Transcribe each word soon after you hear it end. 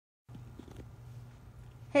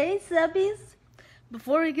Hey subbies!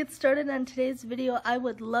 Before we get started on today's video, I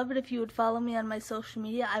would love it if you would follow me on my social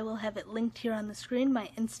media. I will have it linked here on the screen, my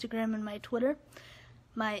Instagram and my Twitter.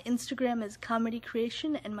 My Instagram is Comedy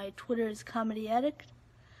Creation and my Twitter is Comedy Addict.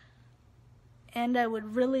 And I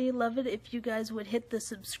would really love it if you guys would hit the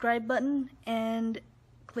subscribe button and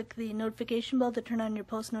click the notification bell to turn on your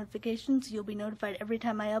post notifications. You'll be notified every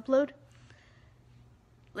time I upload.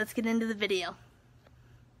 Let's get into the video.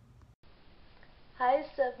 Hi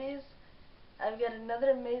subbies! I've got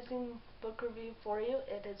another amazing book review for you.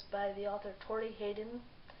 It is by the author Torey Hayden.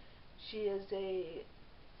 She is a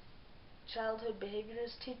childhood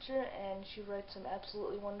behaviorist teacher and she writes some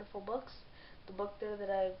absolutely wonderful books. The book there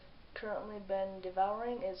that I've currently been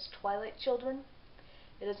devouring is Twilight Children.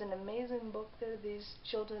 It is an amazing book there. These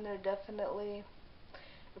children are definitely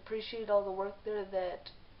appreciate all the work there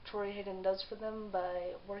that Torey Hayden does for them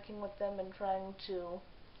by working with them and trying to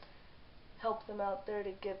help them out there to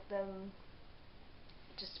get them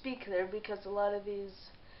to speak there, because a lot of these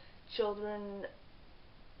children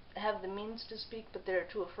have the means to speak but they're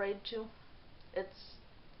too afraid to. It's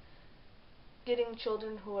getting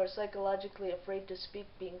children who are psychologically afraid to speak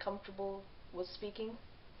being comfortable with speaking.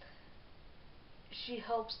 She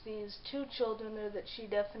helps these two children there that she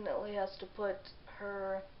definitely has to put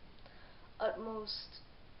her utmost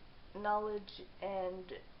knowledge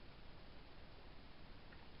and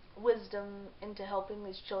wisdom into helping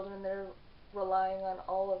these children. They're relying on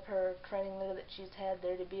all of her training there that she's had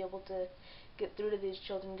there to be able to get through to these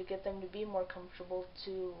children, to get them to be more comfortable,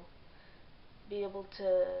 to be able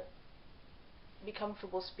to be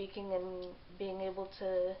comfortable speaking and being able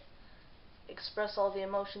to express all the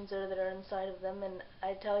emotions there that are inside of them. And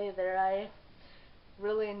I tell you there, I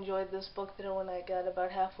really enjoyed this book there when I got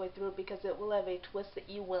about halfway through it, because it will have a twist that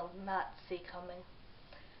you will not see coming.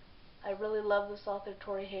 I really love this author,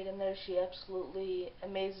 Torey Hayden there. She absolutely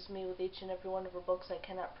amazes me with each and every one of her books. I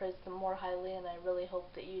cannot praise them more highly, and I really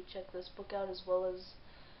hope that you check this book out as well as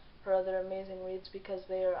her other amazing reads, because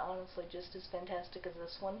they are honestly just as fantastic as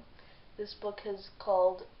this one. This book is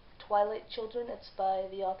called Twilight Children. It's by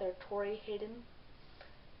the author Torey Hayden.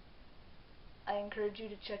 I encourage you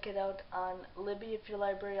to check it out on Libby if your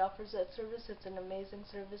library offers that service. It's an amazing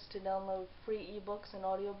service to download free ebooks and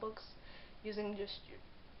audiobooks using just your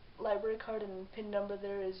library card, and PIN number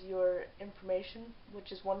there is your information,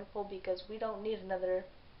 which is wonderful because we don't need another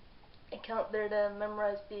account there to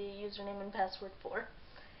memorize the username and password for.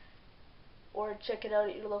 Or check it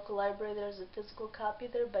out at your local library. There's a physical copy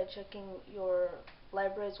there by checking your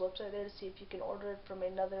library's website there to see if you can order it from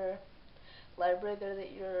another library there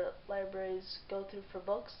that your libraries go through for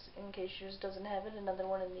books. In case yours doesn't have it, another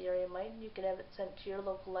one in the area might, and you can have it sent to your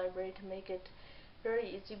local library to make it very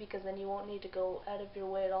easy, because then you won't need to go out of your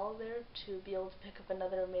way at all there to be able to pick up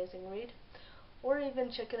another amazing read. Or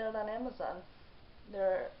even check it out on Amazon. There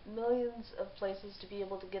are millions of places to be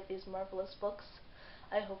able to get these marvelous books.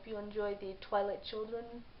 I hope you enjoy the Twilight Children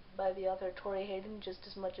by the author Torey Hayden just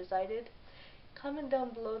as much as I did. Comment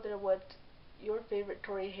down below there what your favorite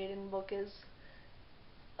Torey Hayden book is,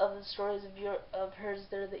 of the stories of hers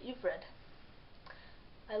there that you've read.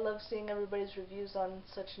 I love seeing everybody's reviews on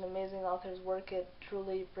such an amazing author's work. It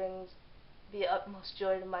truly brings the utmost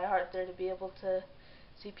joy to my heart there to be able to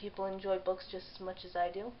see people enjoy books just as much as I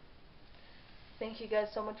do. Thank you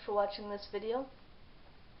guys so much for watching this video.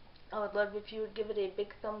 I would love if you would give it a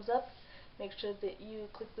big thumbs up. Make sure that you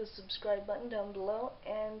click the subscribe button down below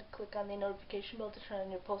and click on the notification bell to turn on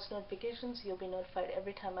your post notifications so you'll be notified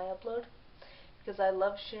every time I upload, because I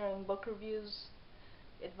love sharing book reviews,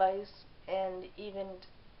 advice, and even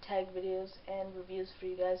tag videos and reviews for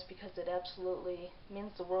you guys, because it absolutely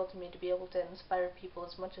means the world to me to be able to inspire people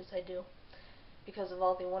as much as I do, because of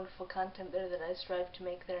all the wonderful content there that I strive to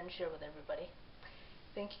make there and share with everybody.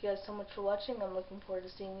 Thank you guys so much for watching. I'm looking forward to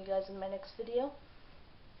seeing you guys in my next video.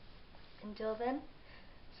 Until then,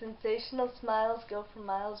 sensational smiles go for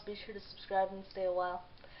miles. Be sure to subscribe and stay a while.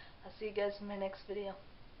 I'll see you guys in my next video.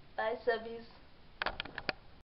 Bye subbies!